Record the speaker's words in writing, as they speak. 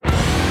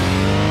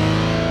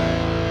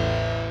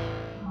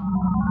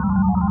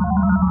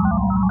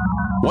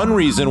One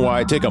reason why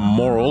I take a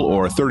moral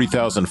or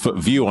 30,000-foot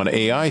view on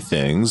AI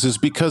things is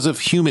because of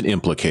human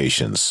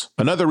implications.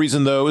 Another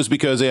reason, though, is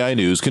because AI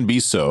news can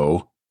be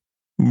so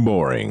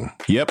boring.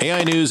 Yep,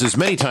 AI news is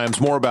many times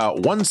more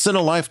about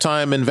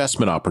once-in-a-lifetime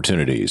investment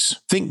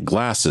opportunities. Think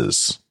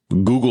glasses.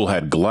 Google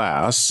had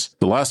Glass.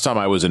 The last time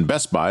I was in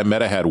Best Buy,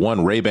 Meta had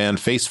one Ray-Ban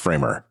face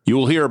framer. You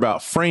will hear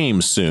about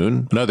Frames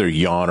soon, another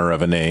yawner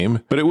of a name,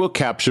 but it will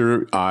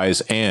capture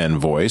eyes and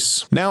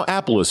voice. Now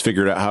Apple has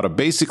figured out how to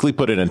basically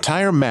put an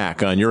entire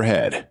Mac on your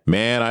head.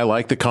 Man, I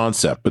like the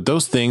concept, but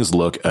those things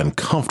look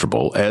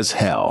uncomfortable as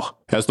hell.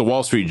 As the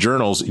Wall Street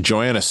Journal's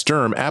Joanna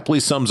Sturm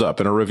aptly sums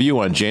up in a review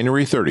on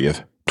January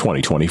 30th,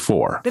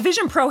 2024. The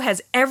Vision Pro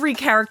has every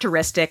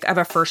characteristic of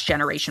a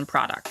first-generation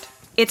product.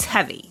 It's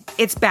heavy.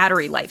 Its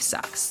battery life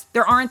sucks.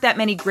 There aren't that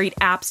many great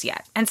apps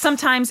yet, and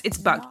sometimes it's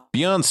buggy.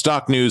 Beyond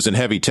stock news and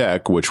heavy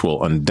tech, which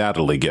will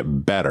undoubtedly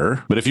get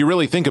better, but if you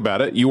really think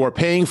about it, you are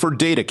paying for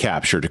data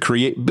capture to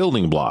create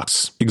building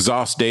blocks.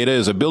 Exhaust data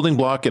is a building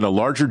block in a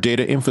larger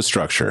data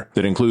infrastructure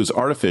that includes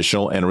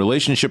artificial and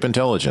relationship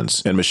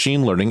intelligence and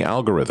machine learning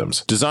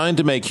algorithms designed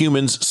to make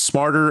humans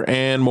smarter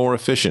and more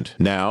efficient.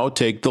 Now,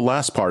 take the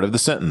last part of the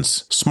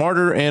sentence,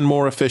 smarter and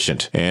more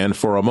efficient, and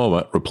for a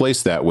moment,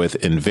 replace that with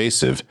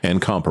invasive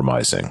and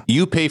compromising.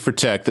 You pay for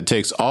tech that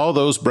takes all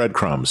those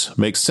breadcrumbs,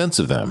 makes sense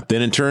of them,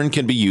 then in turn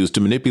can be used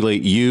to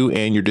manipulate you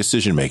and your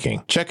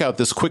decision-making. Check out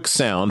this quick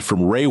sound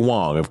from Ray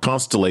Wong of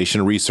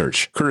Constellation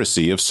Research,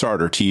 courtesy of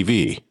Sarter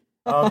TV.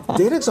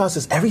 Data exhaust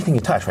is everything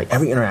you touch, right?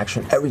 Every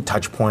interaction, every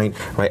touch point,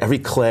 right? Every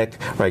click,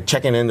 right?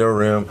 Checking into a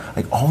room,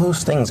 like all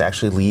those things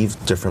actually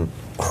leave different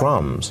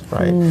crumbs,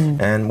 right?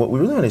 And what we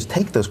really want is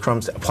take those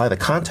crumbs, apply the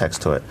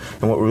context to it.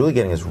 And what we're really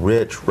getting is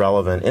rich,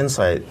 relevant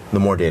insight. The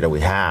more data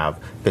we have,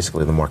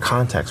 basically the more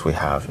context we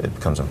have, it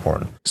becomes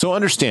important. So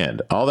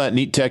understand, all that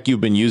neat tech you've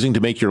been using to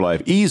make your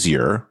life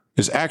easier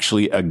is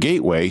actually a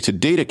gateway to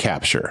data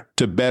capture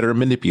to better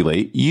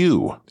manipulate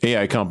you.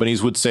 AI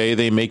companies would say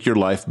they make your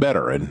life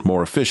better and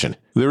more efficient.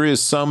 There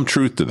is some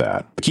truth to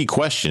that. The key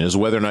question is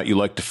whether or not you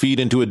like to feed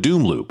into a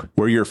doom loop,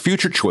 where your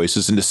future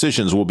choices and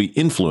decisions will be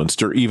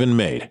influenced or even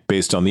made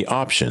based on the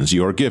options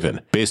you are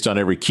given, based on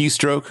every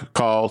keystroke,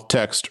 call,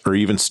 text, or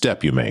even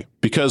step you make.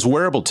 Because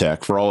wearable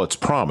tech, for all its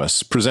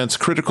promise, presents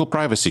critical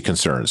privacy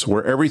concerns,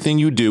 where everything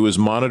you do is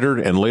monitored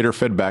and later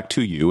fed back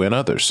to you and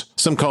others.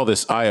 Some call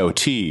this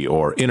IoT,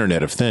 or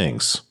Internet of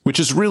Things, which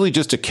is really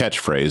just a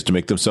catchphrase to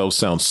make themselves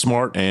sound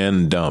smart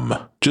and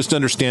dumb. Just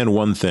understand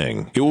one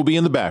thing. It will be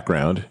in the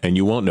background, and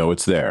you won't know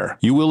it's there.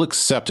 You will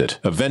accept it,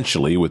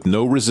 eventually, with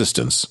no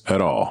resistance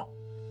at all.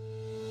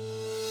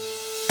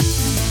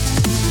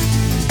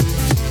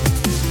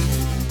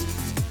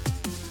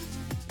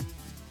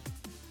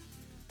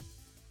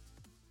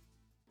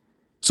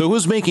 So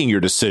who's making your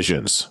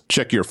decisions?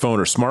 Check your phone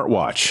or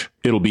smartwatch.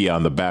 It'll be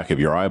on the back of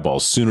your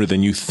eyeballs sooner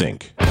than you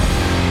think.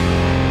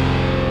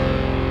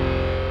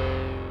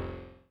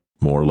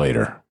 More later.